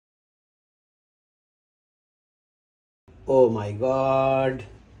Oh my God.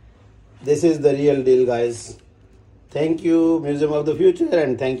 This is the real deal, guys. Thank you, Museum of the Future,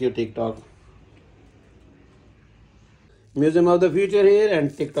 and thank you, TikTok. Museum of the Future here,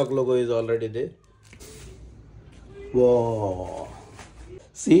 and TikTok logo is already there. Whoa.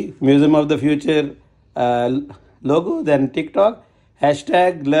 See, Museum of the Future logo, then TikTok,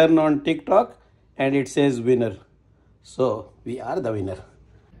 hashtag learn on TikTok, and it says winner. So, we are the winner.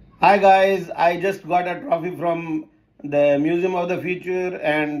 Hi guys, I just got a trophy from the Museum of the Future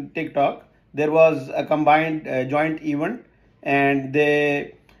and TikTok. There was a combined joint event, and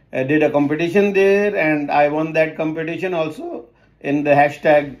they did a competition there, and I won that competition also in the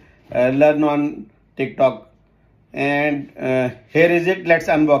hashtag learn on TikTok. And here is it. Let's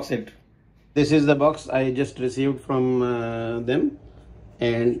unbox it. This is the box I just received from them,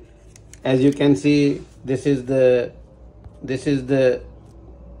 and as you can see, this is the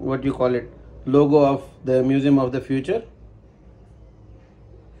what you call it, logo of the Museum of the Future,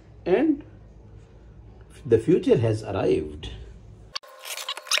 and the future has arrived.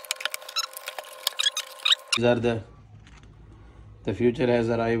 These are the future has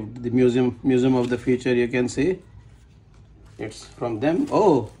arrived. The museum of the future, you can see it's from them.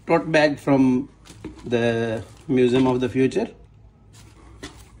 Oh, tote bag from the Museum of the Future.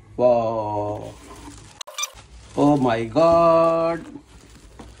 Wow. Oh my God.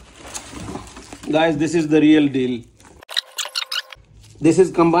 Guys, this is the real deal. This is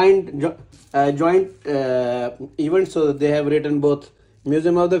combined joint event, so they have written both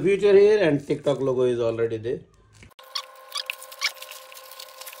Museum of the Future here, and TikTok logo is already there.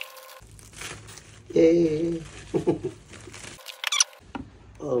 Yay.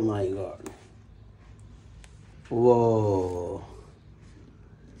 Oh my God. Whoa.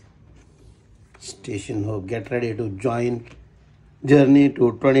 Station Hope, get ready to join journey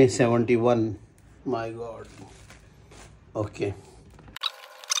to 2071. My God. Okay.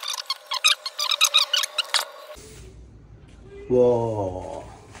 Whoa.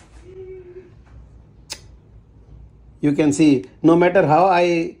 You can see, no matter how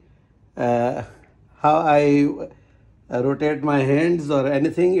I rotate my hands or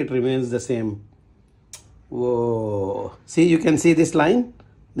anything, it remains the same. Whoa. See, you can see this line.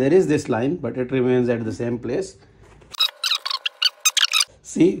 There is this line, but it remains at the same place.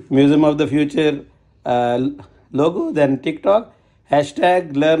 See, Museum of the Future logo, then TikTok,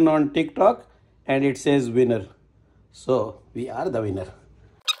 hashtag learn on TikTok, and it says winner. So, we are the winner.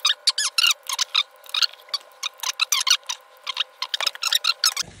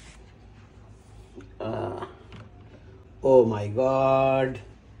 Oh my God.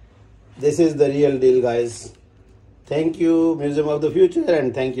 This is the real deal, guys. Thank you, Museum of the Future,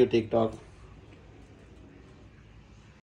 and thank you, TikTok.